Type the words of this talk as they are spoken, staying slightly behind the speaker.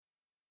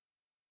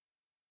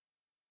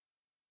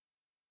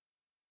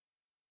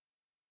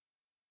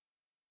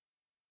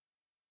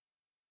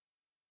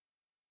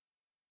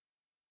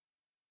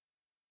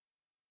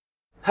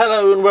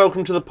Hello and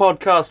welcome to the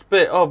podcast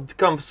bit of the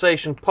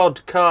Conversation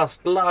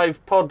Podcast,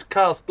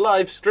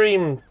 live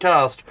stream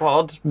cast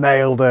pod.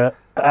 Nailed it.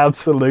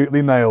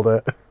 Absolutely nailed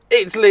it.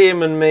 It's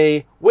Liam and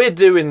me. We're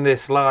doing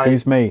this live.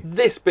 Who's me?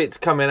 This bit's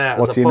coming out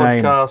What's as a your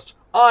name? podcast.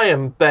 I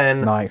am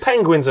Ben. Nice.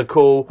 Penguins are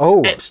cool. Oh.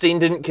 Epstein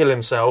didn't kill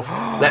himself.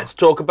 Let's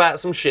talk about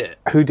some shit.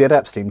 Who did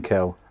Epstein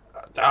kill?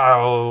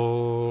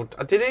 Oh,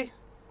 did he?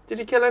 Did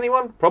he kill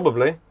anyone?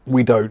 Probably.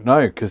 We don't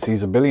know, because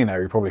he's a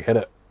billionaire. He probably hid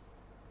it.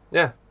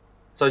 Yeah.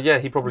 So yeah,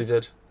 he probably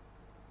did.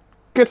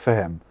 Good for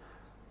him.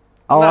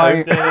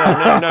 No.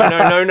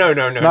 No?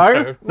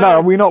 No,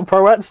 are we not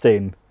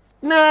pro-Epstein?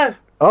 No.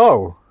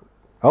 Oh.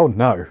 Oh,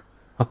 no.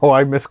 Oh,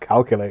 I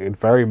miscalculated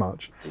very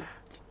much.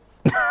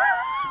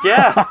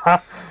 Yeah.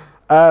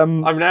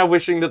 I'm now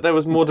wishing that there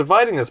was more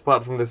dividing us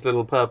apart from this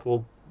little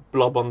purple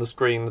blob on the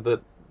screen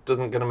that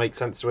doesn't going to make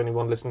sense to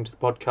anyone listening to the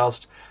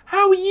podcast.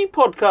 How are you,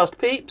 podcast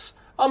peeps?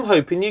 I'm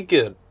hoping you're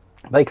good.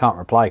 They can't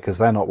reply because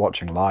they're not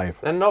watching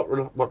live. They're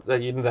not. What?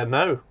 They're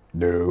no.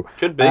 No.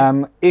 Could be.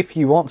 If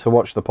you want to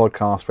watch the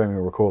podcast when we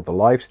record the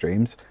live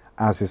streams,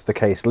 as is the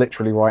case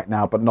literally right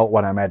now, but not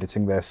when I'm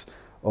editing this,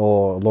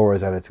 or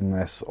Laura's editing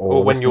this,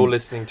 or when you're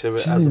listening to it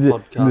as a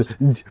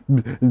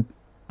podcast.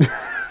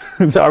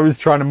 I was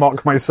trying to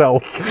mock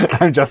myself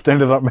and just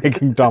ended up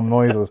making dumb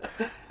noises.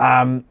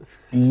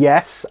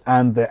 Yes,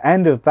 and the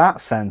end of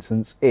that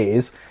sentence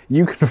is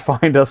you can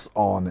find us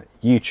on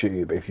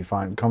YouTube if you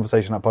find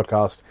Conversation That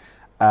Podcast.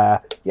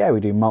 We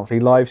do monthly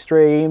live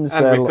streams.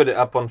 And we put it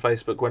up on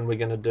Facebook when we're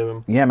going to do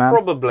them. Yeah, man.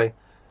 Probably.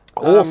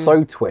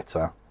 Also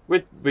Twitter.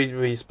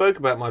 We spoke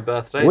about my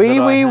birthday.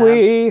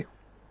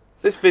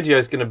 This video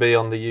is going to be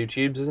on the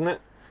YouTubes, isn't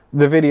it?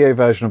 The video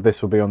version of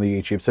this will be on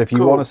the YouTube. So if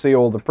you want to see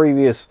all the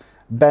previous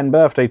Ben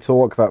birthday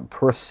talk that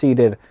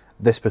preceded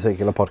this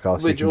particular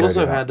podcast, which you can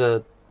also go do had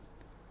a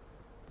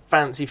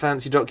fancy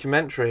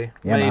documentary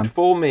Yeah, made man.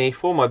 for me,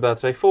 for my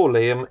birthday, for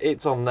Liam.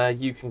 It's on there.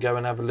 You can go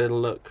and have a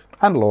little look.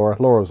 And Laura.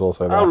 Laura was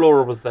also there. Oh,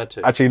 Laura was there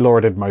too. Actually,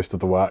 Laura did most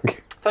of the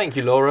work. Thank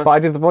you, Laura. But I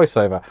did the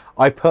voiceover.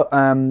 I put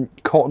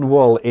cotton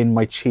wool in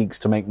my cheeks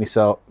to make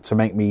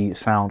me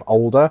sound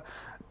older,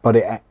 but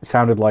it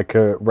sounded like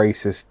a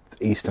racist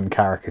Eastern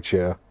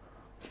caricature.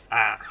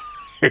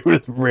 It was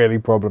really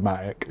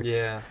problematic.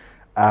 Yeah.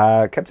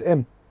 Kept it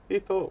in. You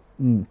thought?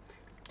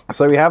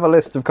 So we have a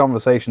list of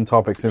conversation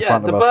topics in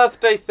front of us. Yeah, the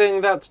birthday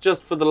thing, that's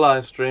just for the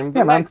live stream.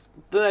 The next,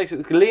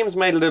 Liam's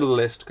made a little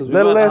list because we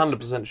weren't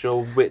 100%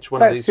 sure which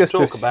one of these to talk about.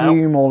 Let's just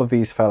assume all of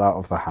these fell out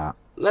of the hat.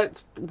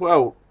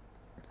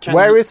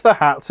 Where is the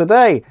hat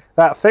today?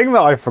 That thing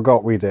that I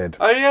forgot we did.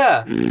 Oh,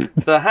 yeah.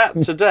 The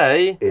hat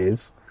today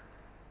is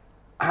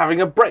having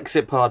a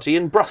Brexit party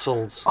in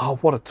Brussels. Oh,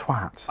 what a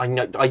twat. I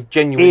know. I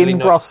genuinely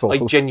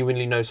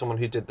know someone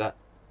who did that.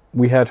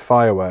 We had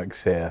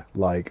fireworks here,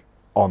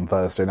 on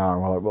Thursday night,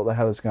 and we're like, what the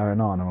hell is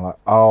going on? And we're like,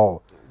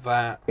 oh,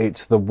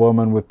 it's the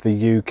woman with the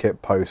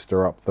UKIP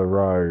poster up the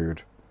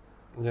road.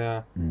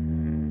 Yeah.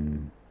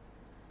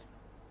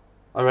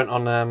 I went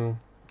on,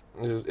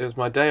 it was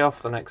my day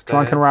off the next day.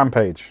 Drunken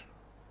Rampage.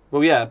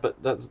 Well, yeah, but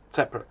that's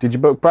separate. Did you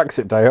book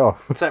Brexit Day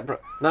off?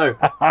 Separate. No.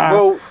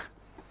 Well,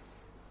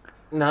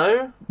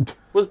 no.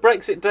 Was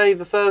Brexit Day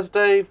the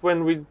Thursday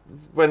when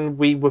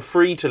we were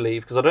free to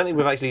leave? Because I don't think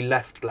we've actually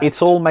left.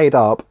 It's all made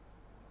up.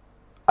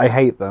 I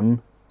hate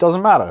them.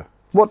 Doesn't matter.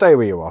 What day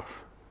were you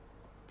off?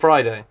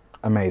 Friday.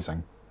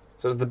 Amazing.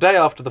 So it was the day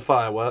after the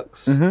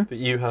fireworks that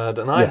you heard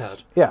and I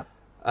heard. Yeah.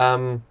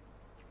 And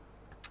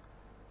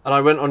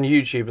I went on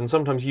YouTube, and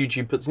sometimes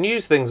YouTube puts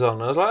news things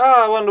on. I was like,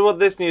 I wonder what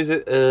this news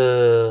is.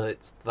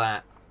 It's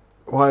that.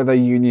 Why are there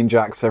Union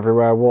Jacks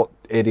everywhere? What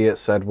idiot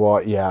said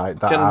what? Yeah,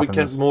 that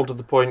happens. More to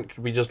the point,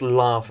 could we just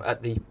laugh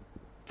at the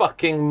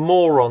fucking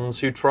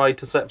morons who tried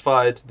to set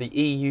fire to the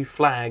EU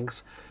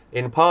flags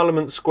in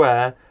Parliament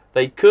Square?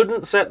 They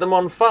couldn't set them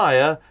on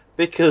fire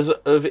because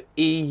of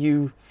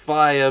EU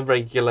fire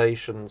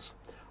regulations.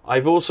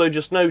 I've also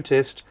just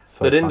noticed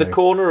that in the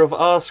corner of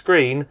our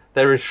screen,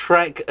 there is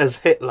Shrek as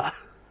Hitler.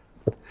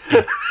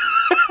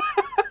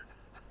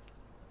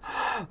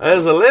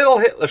 There's a little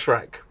Hitler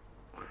Shrek.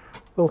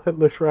 Little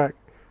Hitler Shrek.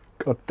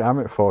 God damn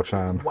it,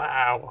 4chan.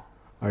 Wow.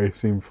 I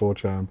assume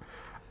 4chan.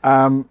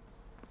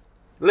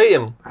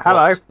 Liam.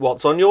 Hello.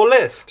 What's on your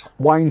list?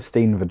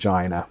 Weinstein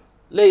vagina.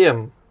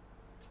 Liam,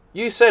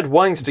 you said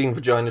Weinstein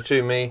vagina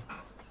to me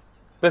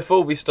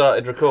before we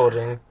started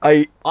recording.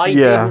 I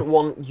didn't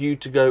want you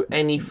to go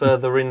any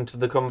further into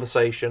the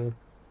conversation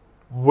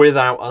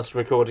without us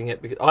recording it,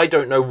 because I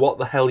don't know what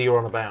the hell you're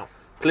on about.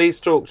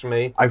 Please talk to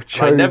me. I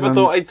never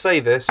thought I'd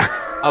say this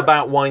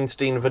about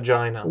Weinstein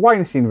vagina.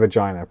 Weinstein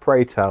vagina,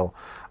 pray tell.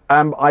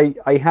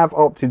 I have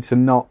opted to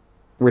not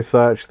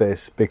research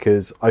this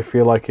because I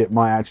feel like it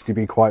might actually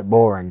be quite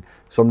boring.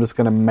 So I'm just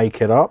going to make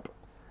it up,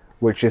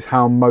 which is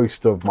how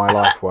most of my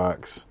life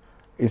works.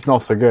 It's not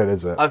so good,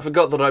 is it? I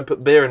forgot that I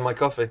put beer in my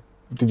coffee.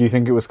 Did you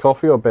think it was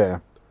coffee or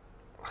beer?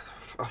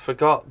 I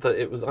forgot that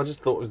it was. I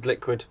just thought it was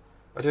liquid.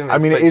 I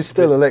mean, it is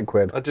still a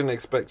liquid. I didn't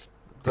expect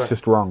that. It's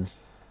just wrong.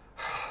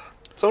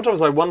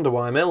 Sometimes I wonder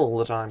why I'm ill all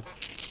the time.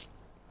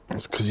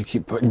 It's because you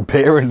keep putting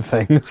beer in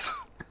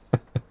things.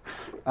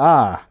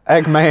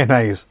 Egg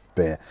mayonnaise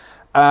beer.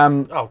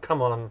 Oh,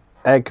 come on.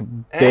 Egg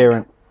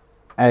beer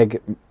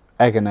and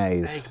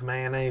egg-anaise. Egg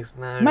mayonnaise,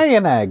 no. May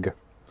and egg.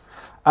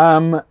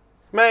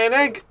 May and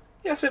egg?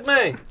 Yes, it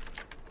may.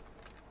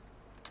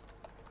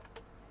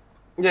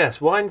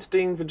 Yes,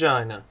 Weinstein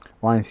vagina.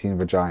 Weinstein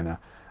vagina.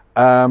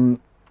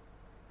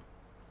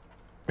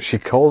 She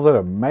calls it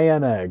a may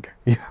and egg.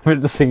 You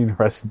haven't seen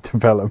Arrested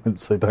Development,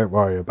 so don't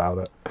worry about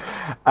it.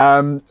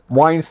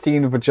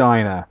 Weinstein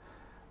vagina.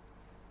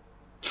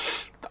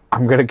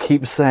 I'm going to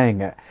keep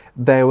saying it.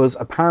 There was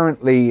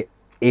apparently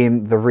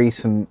in the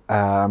recent,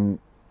 I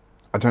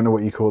don't know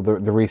what you call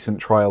the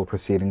recent trial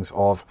proceedings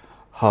of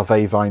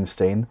Harvey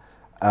Weinstein,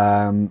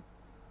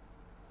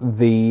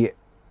 the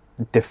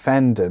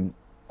defendant,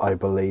 I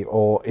believe,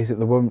 or is it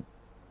the woman?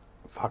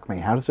 Fuck me,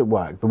 how does it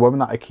work? The woman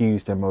that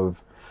accused him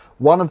of...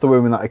 One of the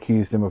women that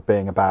accused him of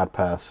being a bad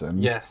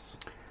person... Yes.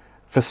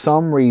 For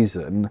some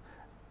reason,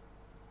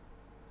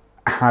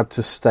 had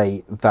to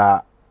state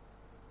that...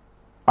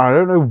 I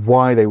don't know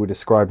why they were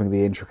describing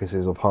the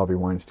intricacies of Harvey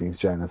Weinstein's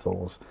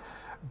genitals,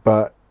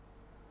 but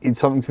it's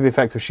something to the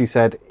effect of, she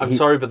said... I'm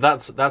sorry, but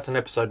that's an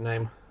episode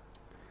name.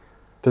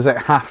 Does it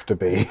have to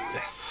be?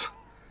 Yes.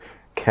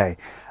 Okay.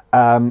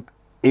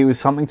 It was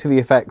something to the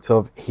effect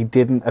of, he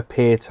didn't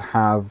appear to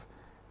have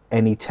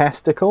any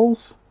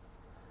testicles.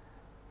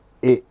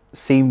 It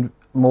seemed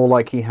more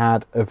like he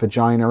had a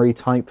vagina-y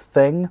type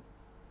thing.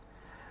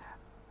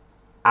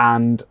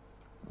 And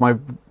my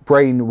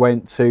brain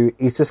went to,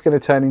 is this going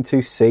to turn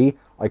into, see,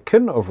 I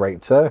couldn't have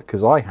raped her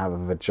because I have a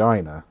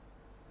vagina.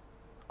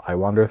 I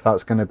wonder if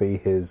that's going to be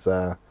his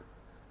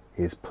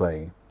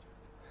plea.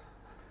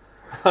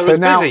 I was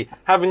busy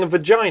having a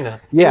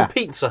vagina in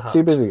Pizza Hut.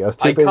 Too busy. I was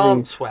too busy. I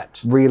can't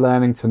sweat.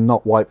 Relearning to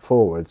not wipe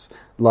forwards.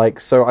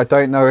 So I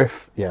don't know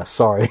if... Yeah,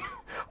 sorry.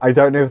 I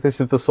don't know if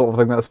this is the sort of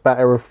thing that's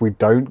better if we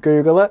don't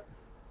Google it.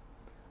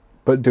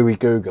 But do we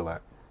Google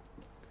it?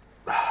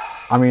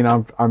 I mean,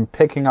 I'm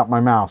picking up my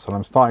mouse and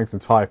I'm starting to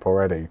type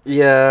already.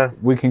 Yeah.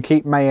 We can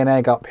keep May and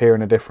Egg up here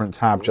in a different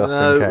tab just in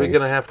case. No, we're going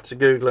to have to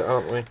Google it,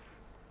 aren't we?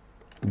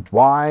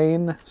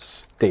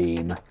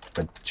 Weinstein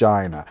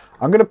vagina.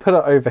 I'm going to put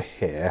it over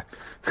here.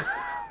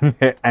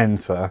 Hit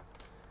enter.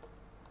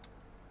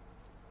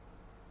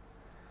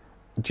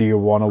 Do you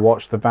want to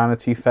watch the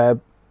Vanity Fair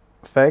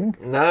thing?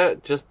 No,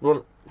 just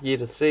want you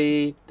to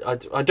see. I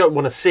don't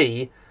want to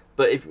see,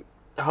 but if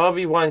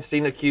Harvey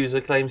Weinstein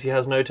accuser claims he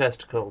has no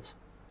testicles.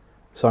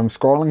 So I'm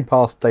scrolling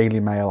past Daily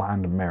Mail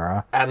and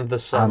Mirror. And The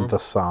Sun. And The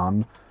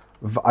Sun.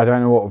 I don't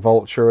know what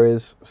Vulture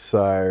is,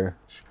 so...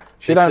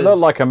 She don't look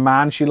like a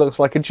man, she looks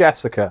like a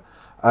Jessica.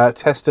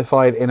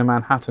 Testified in a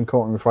Manhattan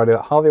courtroom Friday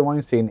that Harvey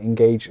Weinstein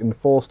engaged in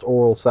forced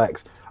oral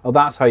sex. Oh,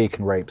 that's how you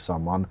can rape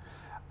someone.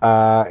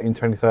 In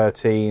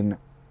 2013,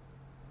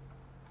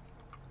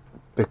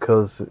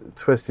 because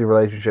twisted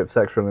relationship,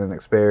 sexual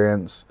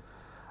inexperience,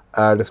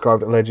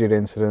 described alleged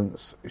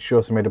incidents. She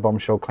also made a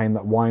bombshell claim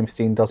that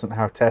Weinstein doesn't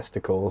have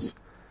testicles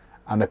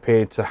and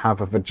appeared to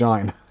have a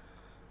vagina,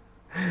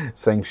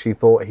 saying she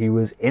thought he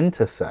was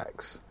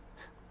intersex.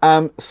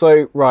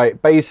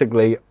 Right,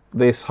 basically,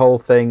 this whole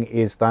thing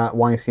is that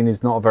Weinstein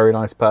is not a very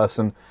nice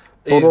person,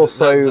 but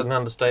also... That's an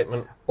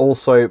understatement.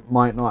 Also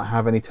might not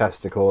have any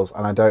testicles,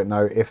 and I don't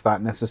know if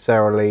that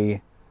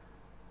necessarily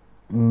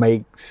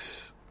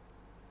makes...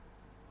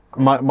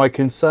 My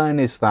concern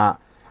is that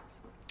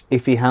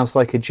if he has,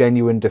 like, a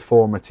genuine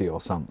deformity or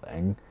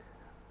something,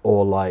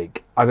 or,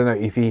 like, I don't know,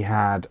 if he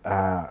had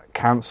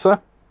cancer,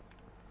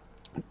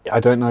 I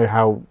don't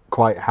know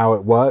quite how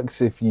it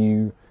works if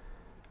you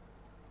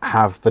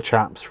have the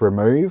chaps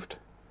removed.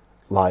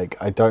 Like,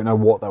 I don't know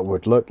what that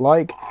would look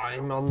like.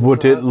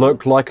 Would it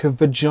look like a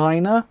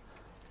vagina?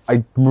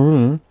 I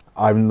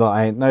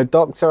ain't no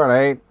doctor and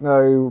I ain't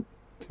no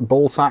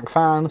ballsack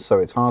fan, so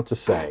it's hard to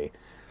say.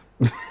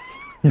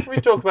 Can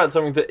we talk about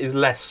something that is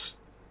less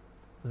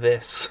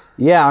this?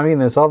 Yeah, I mean,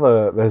 there's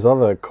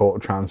other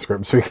court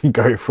transcripts we can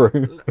go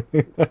through.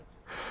 Do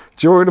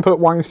you want to put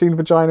Weinstein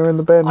vagina in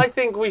the bin? I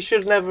think we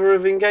should never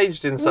have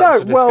engaged in such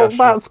a discussion. Well,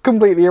 that's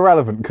completely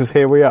irrelevant because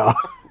here we are.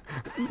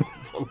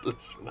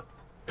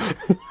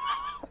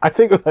 I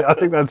think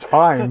that's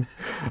fine.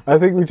 I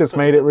think we just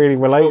made it really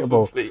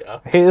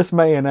relatable. Here's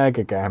May and Egg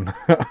again.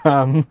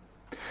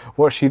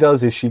 What she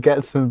does is she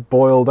gets a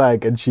boiled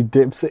egg and she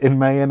dips it in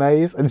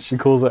mayonnaise and she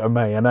calls it a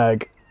May and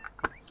Egg.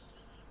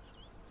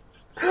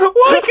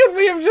 Why couldn't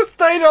we have just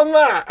stayed on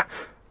that?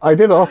 I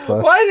did offer.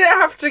 Why did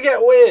it have to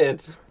get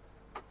weird?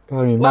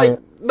 I mean,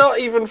 not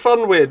even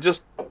fun weird,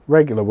 just...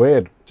 regular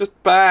weird.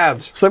 Just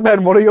bad. So,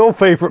 Ben, what are your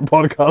favourite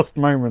podcast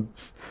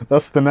moments?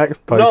 That's the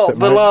next post. Not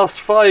the last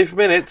 5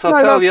 minutes, I'll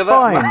tell you that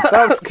fine. much.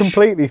 That's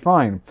completely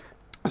fine.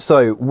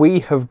 So, we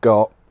have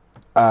got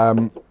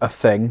a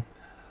thing.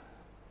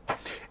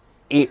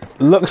 It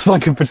looks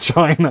like a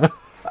vagina.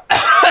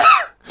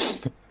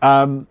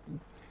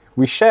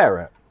 We share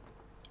it.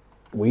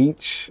 We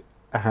each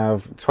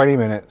have 20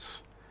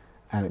 minutes,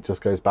 and it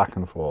just goes back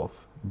and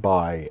forth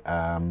by...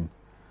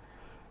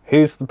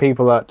 who's the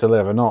people that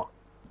deliver? Not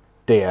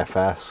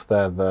DFS,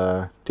 they're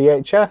the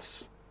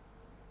DHS?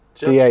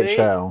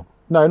 DHL.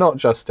 No, not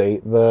Just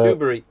Eat. The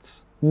Uber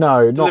Eats.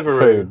 No, not Deliveroo.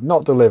 food.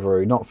 Not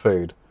Deliveroo, not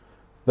food.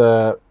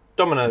 The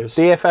Domino's.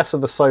 DFS are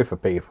the sofa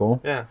people.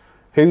 Yeah.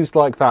 Who's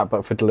like that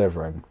but for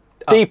delivering?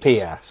 Ups.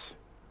 DPS.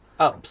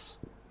 Ups.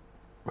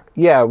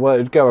 Yeah, well,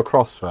 it'd go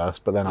across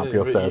first, but then up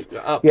your stairs.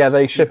 Ups. Yeah,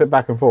 they ship it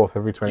back and forth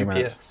every 20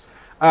 minutes.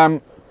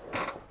 UPS.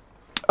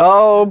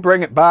 Oh,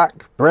 bring it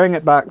back. Bring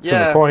it back to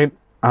the point.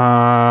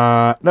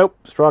 Nope,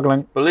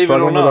 struggling. Believe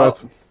struggling it or with not,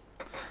 words.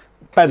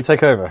 Ben,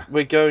 take over.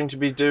 we're going to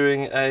be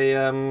doing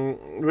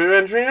we're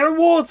entering an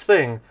awards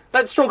thing.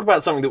 Let's talk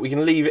about something that we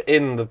can leave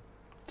in the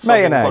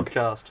May and egg.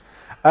 podcast.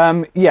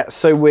 Yeah,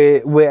 so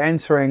we're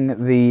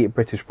entering the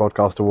British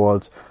Podcast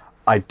Awards.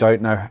 I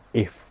don't know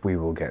if we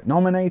will get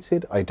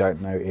nominated. I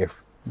don't know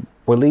if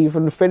we'll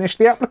even finish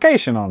the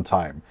application on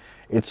time.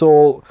 It's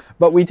all...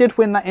 But we did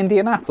win that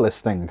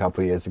Indianapolis thing a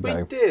couple of years ago.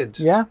 We did.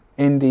 Yeah,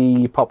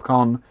 Indie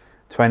PopCon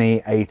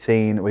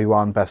 2018. We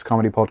won Best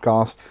Comedy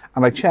Podcast.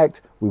 And I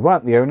checked, we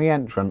weren't the only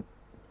entrant.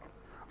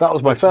 That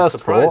was my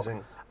first thought.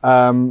 It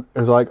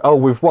was like, oh,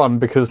 we've won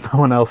because no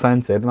one else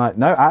entered. And like,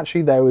 no,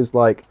 actually there was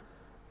like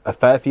a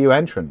fair few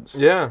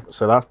entrants. Yeah.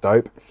 So that's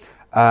dope.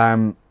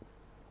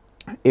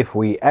 If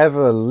we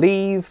ever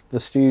leave the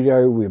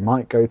studio, we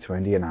might go to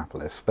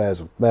Indianapolis.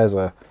 There's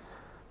a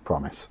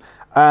promise.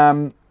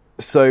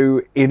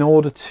 So in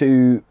order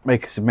to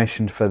make a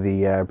submission for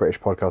the British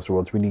Podcast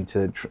Awards, we need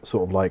to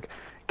sort of like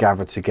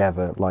gather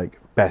together like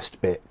best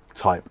bit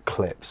type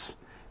clips.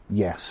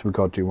 Yes, we've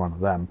got to do one of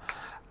them.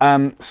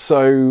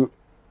 So,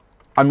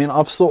 I mean,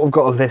 I've sort of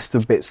got a list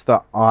of bits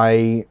that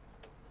I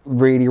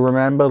really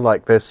remember.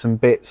 Like there's some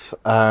bits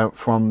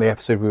from the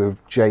episode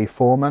with Jay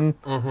Foreman.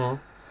 Mm-hmm.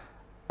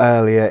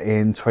 Earlier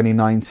in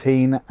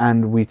 2019,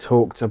 and we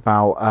talked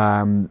about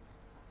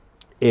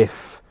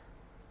if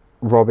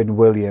Robin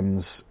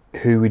Williams,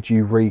 who would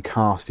you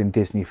recast in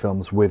Disney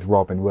films with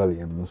Robin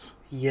Williams?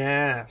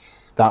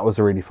 Yes. That was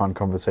a really fun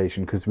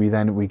conversation because we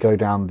go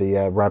down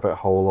the rabbit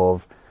hole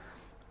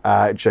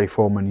of Jay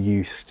Foreman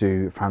used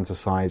to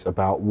fantasize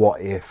about what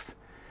if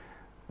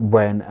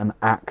when an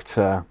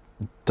actor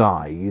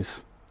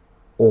dies,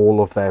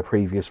 all of their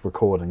previous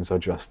recordings are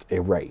just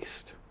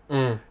erased.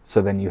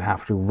 So then you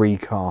have to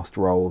recast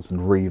roles and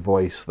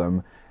revoice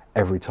them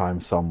every time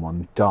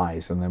someone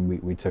dies. And then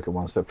we took it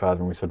one step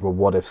further and we said, well,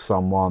 what if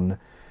what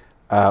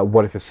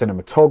if a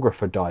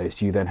cinematographer dies?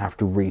 Do you then have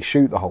to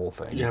reshoot the whole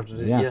thing? You have to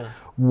do, yeah.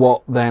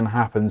 What then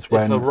happens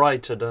when... If a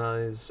writer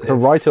dies. The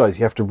writer dies,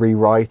 you have to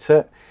rewrite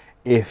it.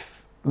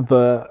 If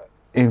the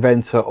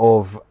inventor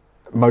of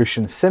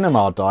motion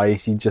cinema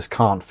dies, you just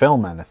can't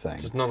film anything.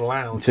 It's not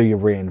allowed. Until you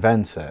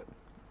reinvent it.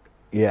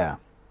 Yeah.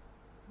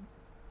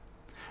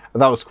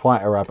 That was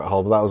quite a rabbit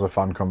hole, but that was a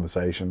fun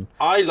conversation.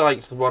 I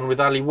liked the one with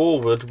Ali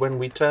Warwood when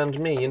we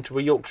turned me into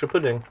a Yorkshire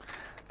pudding.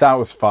 That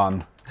was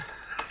fun.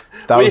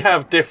 We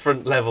have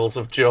different levels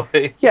of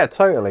joy. Yeah,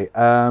 totally.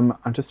 I'm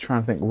just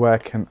trying to think, where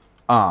can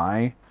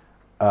I...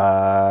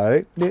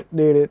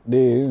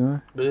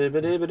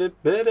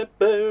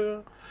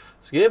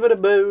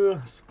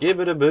 Skip-a-da-boo,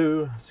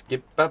 skip-a-da-boo,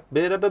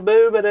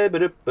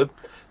 skip-a-bit-a-boo-ba-da-boo,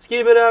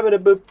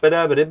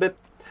 skip-a-da-bit-a-boo-ba-da-bit-a-bit,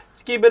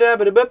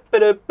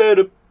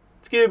 skip-a-da-bit-a-bit-a-bit,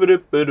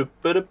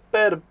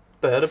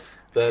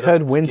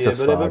 heard Winter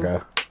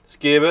Saga.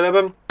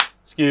 Skibidabum,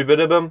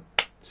 skibidabum,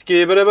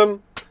 skibidabum,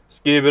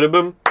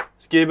 skibidabum,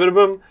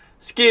 skibidabum,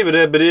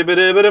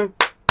 skibidabidabidabidum.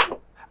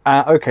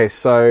 Okay,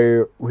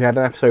 so we had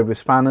an episode with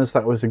Spanners.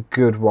 That was a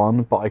good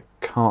one, but I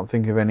can't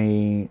think of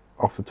any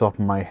off the top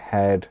of my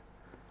head.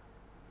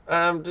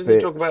 Did he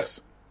talk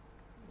about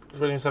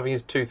Williams having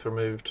his tooth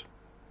removed?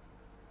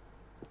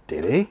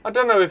 Did he? I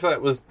don't know if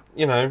that was,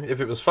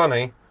 if it was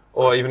funny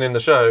or even in the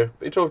show,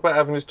 but he talked about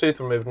having his tooth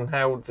removed and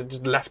how they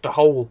just left a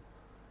hole.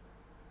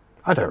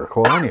 I don't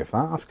recall any of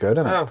that. That's good,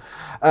 isn't it?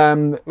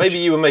 Oh. Maybe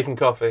you were making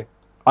coffee.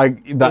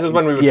 This is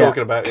when we were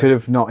talking about it. Could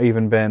have not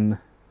even been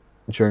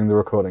during the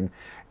recording.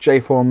 Jay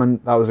Foreman,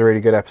 that was a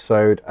really good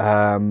episode.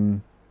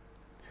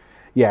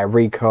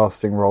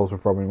 Recasting roles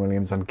with Robin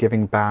Williams and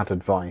giving bad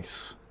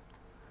advice.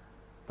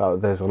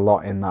 There's a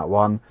lot in that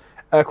one.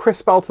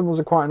 Chris Belton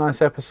was quite a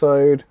nice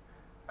episode.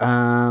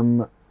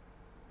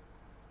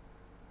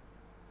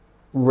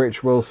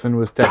 Rich Wilson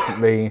was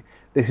definitely...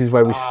 This is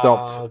where we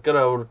stopped... Good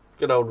old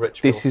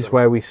Rich This Wilson. is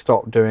where we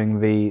stopped doing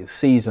the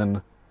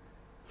season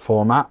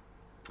format.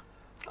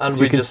 And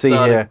so you can see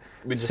here,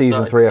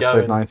 season 3,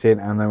 episode going. 19,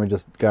 and then we're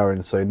just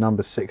going. So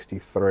number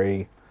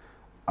 63.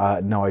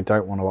 No, I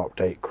don't want to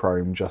update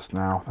Chrome just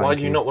now. Why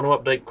do you not want to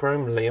update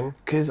Chrome, Liam?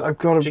 Because I've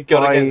got to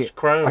against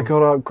Chrome? I got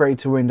to upgrade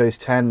to Windows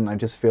 10, and I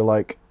just feel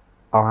like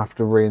I'll have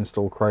to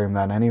reinstall Chrome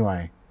then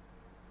anyway.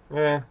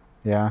 Yeah.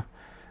 Yeah.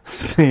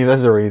 See,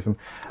 there's a reason.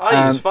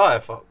 I use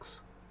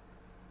Firefox.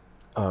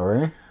 Oh,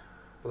 really?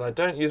 But I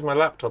don't use my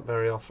laptop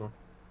very often.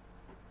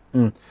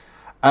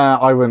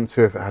 I wouldn't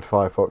too if it had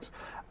Firefox.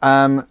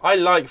 I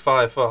like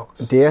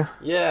Firefox. Do you?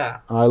 Yeah.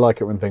 I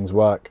like it when things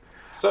work.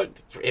 So,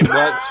 it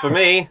works for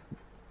me.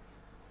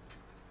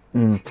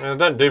 I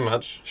don't do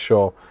much.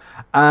 Sure.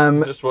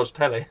 Just watch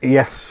telly.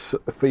 Yes,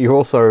 but you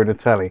also own a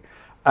telly.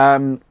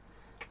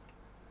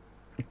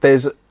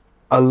 There's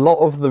a lot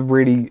of the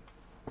really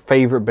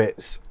favourite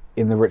bits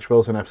in the Rich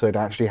Wilson episode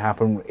actually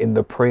happen in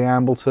the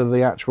preamble to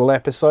the actual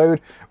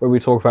episode, where we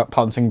talk about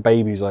punting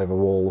babies over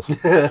walls.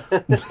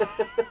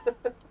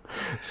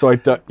 So I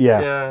don't,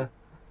 Yeah.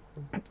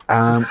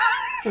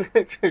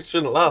 You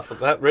shouldn't laugh at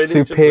that, really.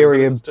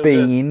 Superior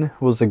Bean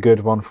was a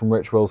good one from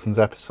Rich Wilson's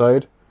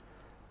episode.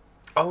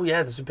 Oh,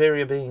 yeah, the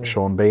Superior Bean.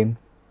 Sean Bean.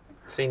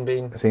 Scene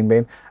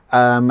Bean.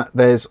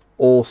 There's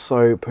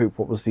also, Poop,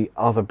 what was the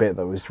other bit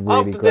that was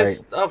really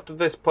great? After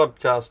this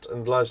podcast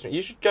and live stream,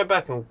 you should go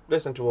back and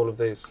listen to all of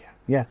these.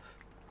 Yeah.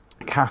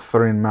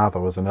 Catherine Mather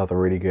was another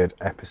really good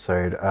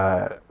episode.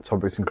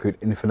 Topics include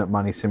infinite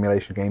money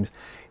simulation games,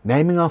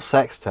 naming our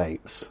sex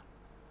tapes.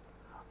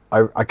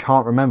 I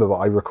can't remember, but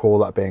I recall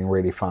that being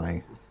really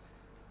funny.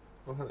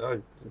 I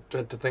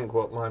dread to think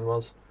what mine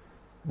was.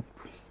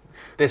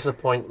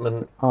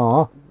 Disappointment.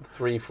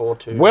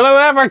 342. Will it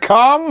ever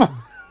come?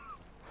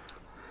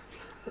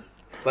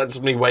 That's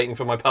just me waiting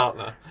for my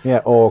partner.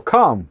 Yeah, or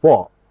come.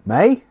 What?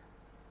 May?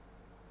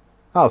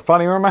 Oh,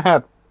 funny in my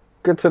head.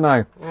 Good to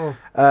know.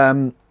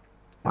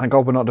 My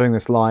God, we're not doing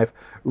this live.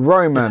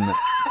 Roman,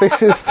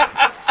 this is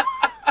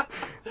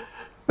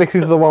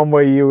the one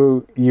where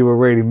you were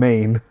really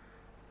mean.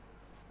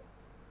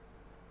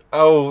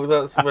 Oh,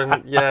 that's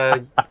when, yeah.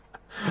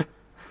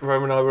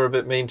 Roman and I were a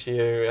bit mean to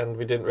you, and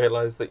we didn't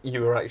realise that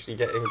you were actually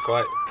getting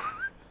quite...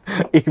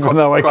 Even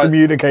though I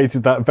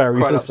communicated that very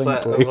quite succinctly.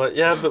 upset. I was like,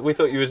 yeah, but we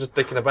thought you were just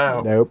dicking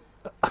about. Nope.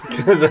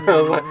 Because I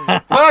was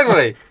like,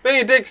 finally,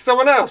 me dick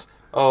someone else.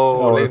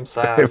 Oh, Liam's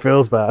sad. It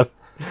feels bad.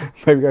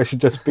 Maybe I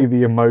should just be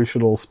the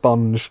emotional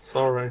sponge.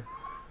 Sorry.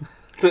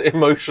 The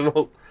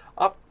emotional...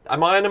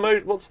 am I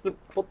an what's the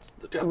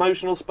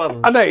emotional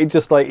sponge? I know, it's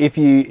just like if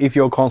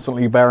you're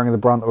constantly bearing the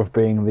brunt of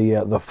being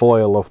the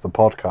foil of the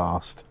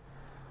podcast,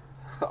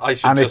 I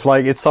should if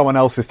like it's someone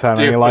else's turn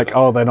and you're like,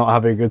 oh, they're not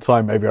having a good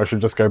time, maybe I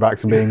should just go back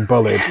to being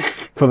bullied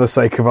for the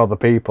sake of other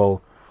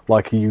people,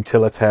 like a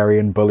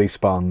utilitarian bully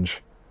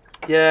sponge.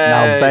 Yeah.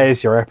 Now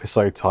there's your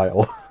episode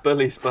title.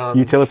 Bully sponge.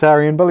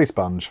 Utilitarian bully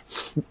sponge.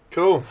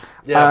 Cool.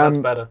 Yeah, that's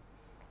better.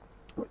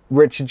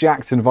 Richard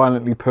Jackson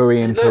violently pooey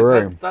in Look,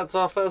 Peru. That's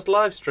our first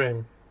live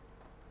stream.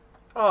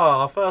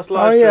 Oh, our first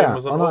live stream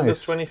was on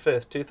August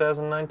 25th,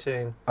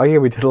 2019. Oh yeah,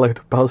 we did a load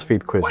of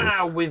BuzzFeed quizzes.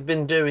 Wow, we've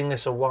been doing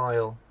this a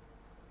while.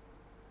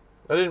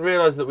 I didn't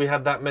realise that we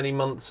had that many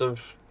months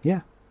of...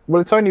 Yeah.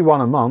 Well, it's only one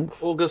a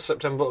month. August,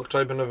 September,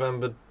 October,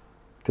 November...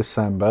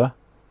 December.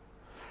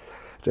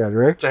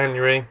 January.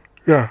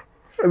 Yeah.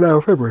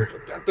 No, February.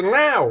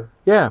 Now?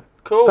 Yeah.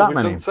 Cool, that we've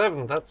many. done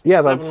 7. That's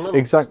 7 that's months.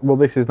 exactly. Well,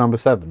 this is number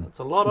 7. That's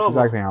a lot That's of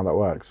exactly how that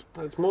works.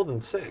 It's more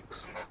than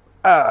 6.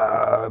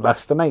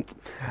 Less than 8.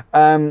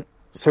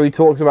 So he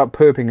talks about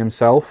pooping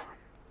himself.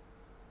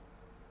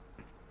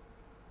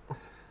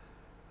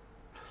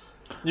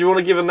 You want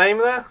to give a name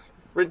there?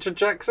 Richard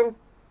Jackson?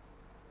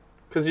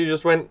 Because you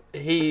just went,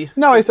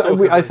 No, I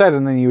said,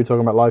 and then you were talking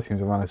about live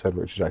streams, and then I said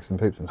Richard Jackson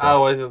poops himself.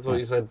 Oh, I thought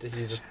you said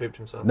he just pooped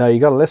himself. No, you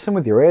got to listen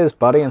with your ears,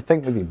 buddy, and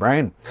think with your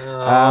brain.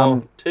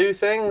 2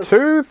 things?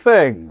 2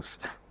 things.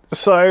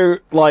 So,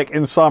 like,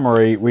 in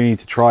summary, we need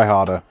to try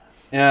harder.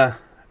 Yeah.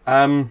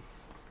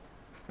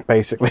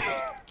 Basically.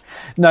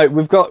 No,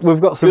 we've got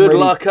some good really...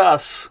 luck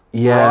us.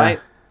 Yeah.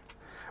 Right?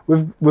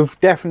 We've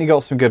definitely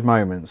got some good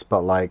moments,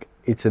 but, like,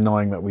 it's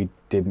annoying that we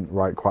didn't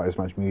write quite as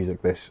much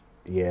music this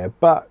year.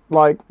 But,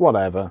 like,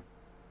 whatever.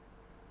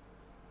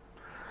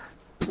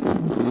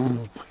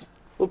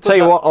 Tell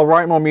you what, I'll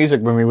write more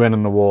music when we win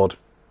an award.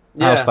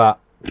 Yeah. How's that?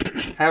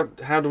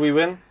 How do we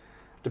win?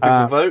 Do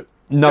people vote?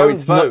 No, Go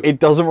it's vote. not. It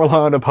doesn't rely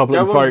on a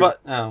public vote.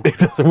 No. It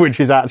doesn't, which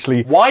is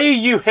actually... Why are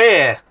you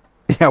here?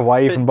 Yeah,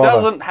 why even It bother?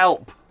 doesn't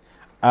help.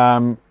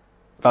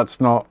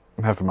 That's not...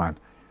 Never mind.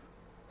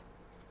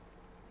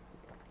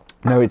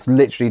 No, it's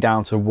literally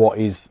down to what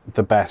is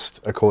the best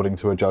according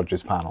to a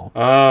judges panel.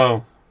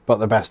 Oh. But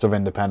the best of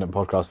independent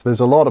podcasts. There's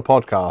a lot of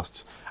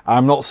podcasts.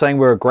 I'm not saying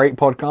we're a great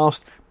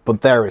podcast,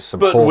 but there is some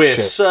But horse we're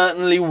shit.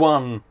 certainly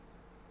one.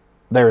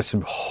 There is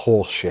some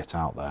horse shit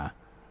out there.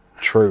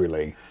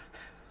 Truly.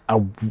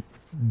 And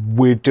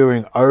we're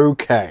doing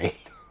okay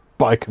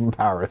by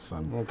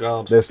comparison. Oh,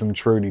 God. There's some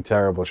truly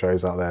terrible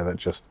shows out there that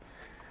just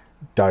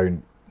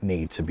don't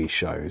need to be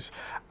shows.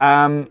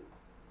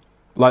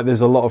 Like,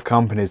 there's a lot of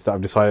companies that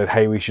have decided,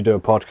 hey, we should do a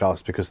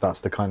podcast because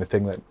that's the kind of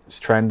thing that's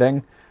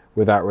trending,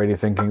 without really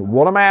thinking,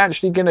 what am I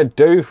actually going to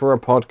do for a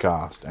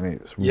podcast? And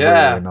it's really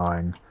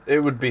annoying. It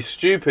would be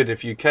stupid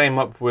if you came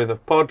up with a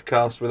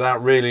podcast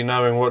without really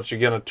knowing what you're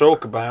going to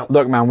talk about.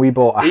 Look, man, we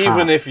bought a hat.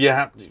 Even if you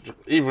have,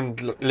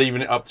 even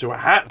leaving it up to a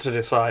hat to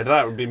decide,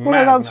 that would be madness.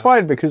 Well, no, that's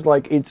fine, because,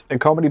 like, it's a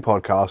comedy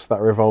podcast that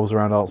revolves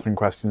around answering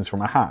questions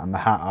from a hat, and the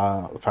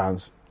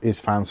hat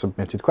is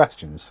fan-submitted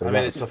questions. So I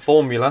mean, it's a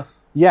formula.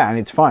 Yeah, and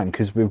it's fine,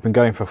 because we've been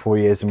going for 4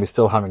 years and we're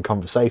still having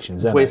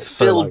conversations. We're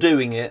still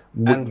doing it,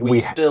 and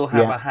we still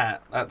have a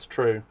hat. That's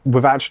true.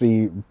 We've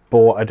actually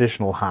bought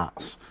additional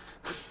hats.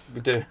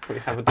 We do. We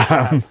have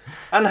additional hats.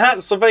 And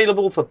hats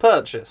available for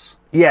purchase.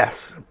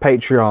 Yes,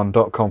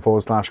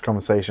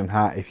 patreon.com/conversation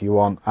hat. If you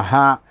want a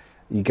hat,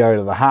 you go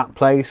to the hat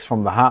place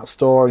from the hat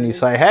store and you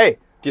say, hey,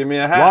 give me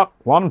a hat.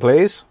 One,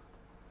 please.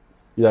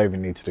 You don't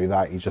even need to do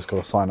that. You just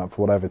got to sign up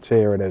for whatever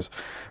tier it is.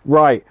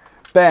 Right.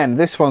 Ben,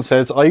 this one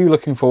says, are you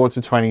looking forward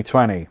to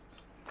 2020?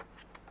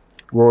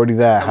 We're already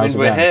there. How's it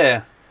we're going?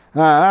 here.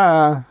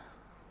 I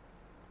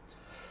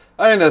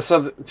I think there's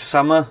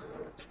summer.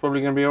 It's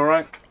probably going to be all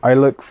right.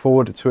 look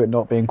forward to it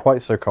not being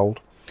quite so cold.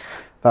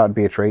 That would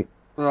be a treat.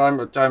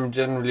 Well, I'm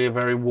generally a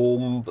very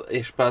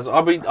warm-ish person.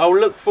 I'll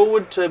look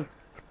forward to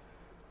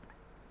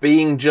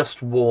being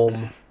just warm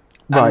and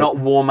Right. not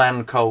warm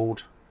and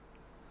cold.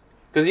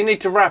 Because you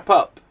need to wrap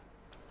up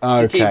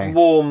to Okay. keep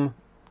warm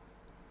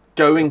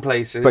going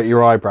places. But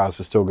your eyebrows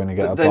are still going to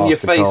get But a then your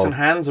bastard face cold. and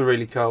hands are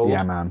really cold.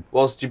 Yeah, man.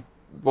 Whilst your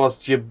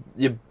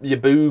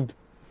boob,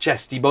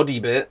 chesty body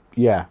bit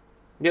Yeah.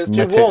 gets My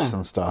too tits warm.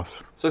 and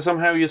stuff. So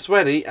somehow you're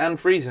sweaty and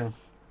freezing.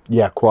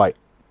 Yeah, quite.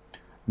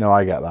 No,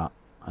 I get that.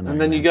 I know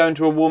And then you you go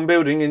into a warm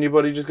building and your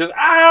body just goes,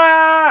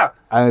 ah!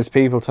 And there's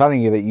people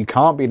telling you that you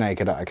can't be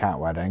naked at a cat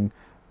wedding,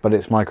 but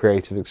it's my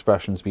creative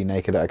expression to be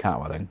naked at a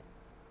cat wedding.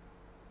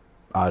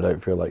 I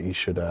don't feel like you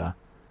should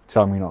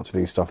tell me not to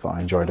do stuff that I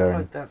enjoy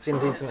doing. That's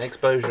indecent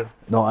exposure.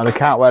 Not at a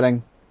cat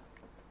wedding.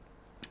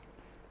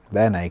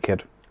 They're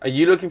naked. Are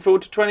you looking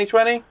forward to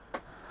 2020?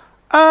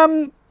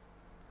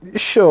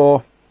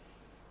 Sure.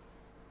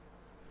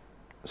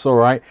 It's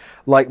alright.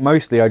 Like,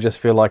 mostly I just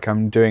feel like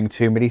I'm doing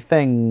too many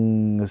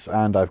things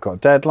and I've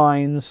got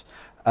deadlines.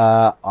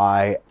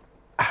 I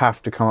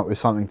have to come up with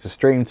something to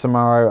stream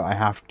tomorrow. I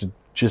have to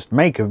just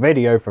make a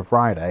video for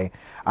Friday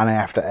and I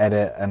have to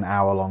edit an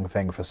hour-long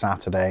thing for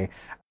Saturday.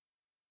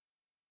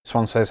 This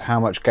one says, how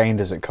much gain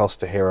does it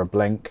cost to hear a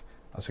blink?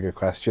 That's a good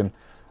question.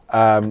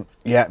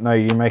 Yeah, no,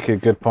 you make a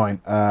good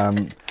point.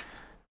 To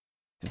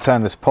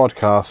turn this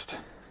podcast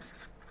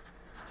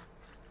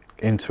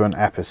into an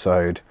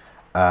episode,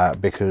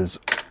 because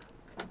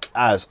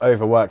as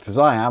overworked as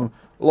I am,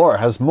 Laura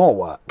has more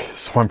work,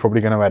 so I'm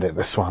probably going to edit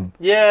this one.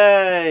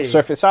 Yay! So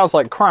if it sounds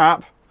like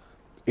crap,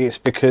 it's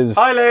because...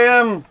 Hi,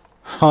 Liam!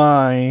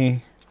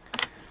 Hi.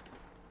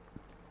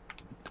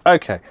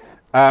 Okay.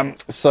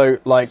 So,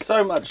 like,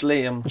 So much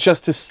Liam.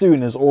 just as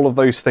soon as all of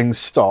those things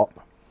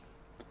stop,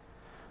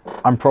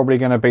 I'm probably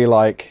going to be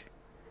like,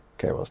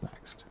 okay, what's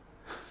next?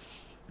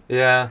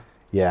 Yeah.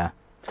 Yeah.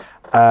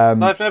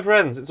 Life never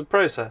ends. It's a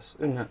process,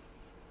 isn't it?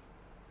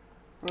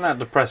 Isn't that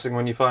depressing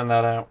when you find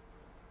that out?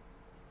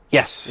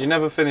 Yes. You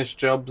never finish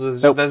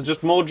jobs. Nope. There's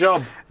just more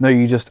job. No,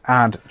 you just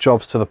add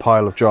jobs to the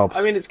pile of jobs.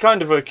 I mean, it's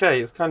kind of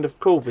okay. It's kind of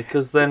cool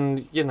because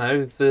then, you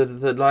know, the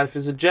life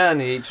is a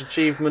journey. Each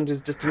achievement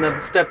is just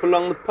another step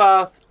along the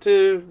path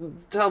to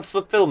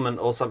self-fulfillment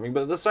or something.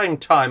 But at the same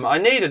time, I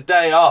need a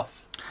day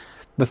off.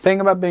 the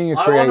thing about being a I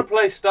want to creative...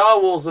 play Star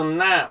Wars and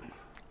nap.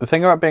 The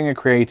thing about being a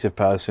creative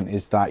person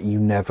is that you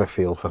never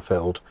feel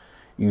fulfilled.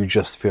 You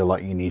just feel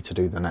like you need to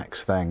do the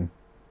next thing.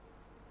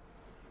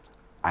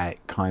 And it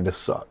kind of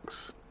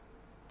sucks.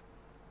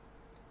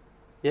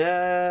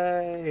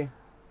 Yay.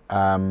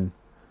 But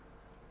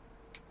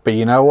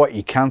you know what?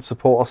 You can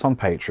support us on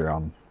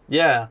Patreon.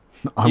 Yeah.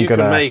 I'm you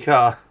gonna can make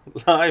our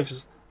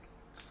lives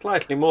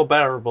slightly more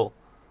bearable.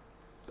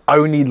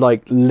 only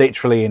like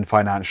literally in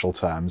financial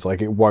terms.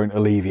 Like it won't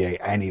alleviate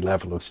any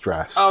level of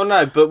stress. Oh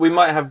no, but we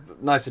might have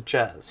nicer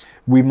chairs.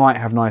 We might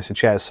have nicer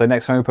chairs. So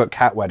next time we put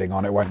cat wedding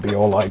on, it won't be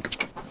all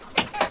like,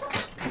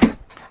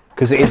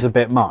 because it is a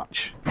bit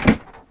much.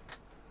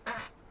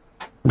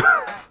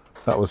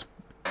 That was,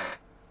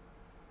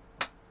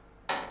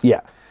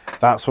 yeah.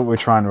 That's what we're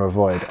trying to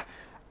avoid,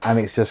 and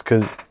it's just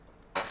because.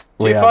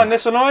 Do you find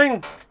this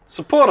annoying?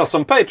 Support us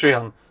on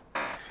Patreon.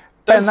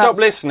 Don't stop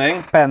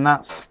listening. Ben,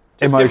 that's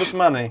Just give us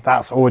money.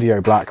 That's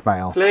audio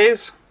blackmail.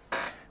 Please.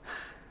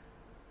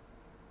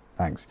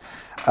 Thanks.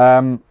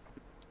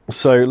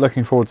 So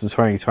looking forward to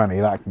 2020.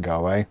 That can go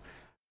away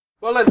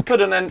Well, let's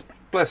put an end.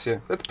 Bless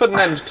you. Let's put an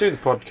end to the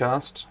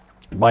podcast.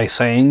 by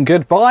saying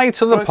goodbye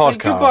to the Well, say podcast.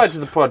 goodbye to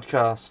the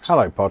podcast.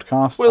 Hello,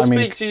 podcast. We'll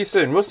speak to you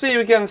soon. We'll see you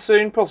again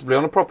soon, possibly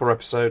on a proper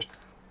episode.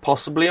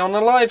 Possibly on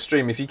a live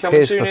stream if you come and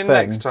Here's tune the in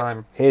thing. next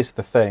time. Here's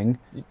the thing.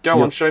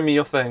 Go on, show me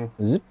your thing.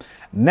 Zip.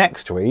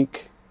 Next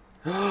week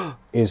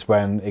is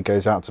when it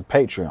goes out to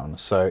Patreon.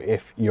 So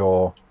if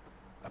you're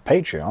a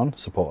Patreon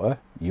supporter,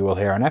 you will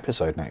hear an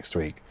episode next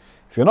week.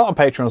 If you're not a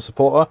Patreon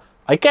supporter,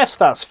 I guess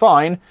that's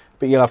fine,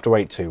 but you'll have to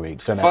wait 2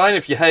 weeks. Innit? Fine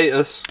if you hate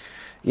us.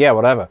 Yeah,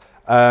 whatever.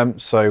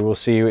 So we'll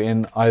see you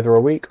in either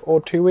a week or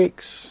 2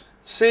 weeks.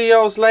 See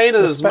yours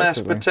later, mashed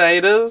Respectively.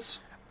 potatoes.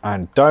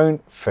 And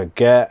don't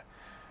forget,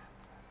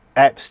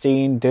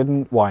 Epstein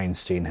didn't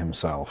Weinstein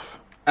himself.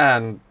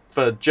 And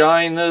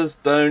vaginas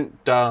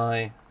don't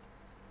die.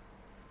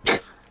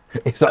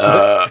 Is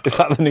that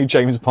the new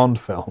James Bond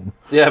film?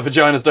 Yeah,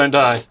 vaginas don't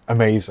die.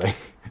 Amazing.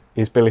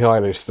 Is Billie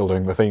Eilish still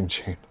doing the theme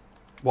tune?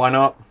 Why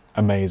not?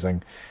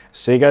 Amazing.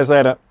 See you guys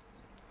later.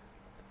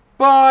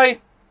 Bye!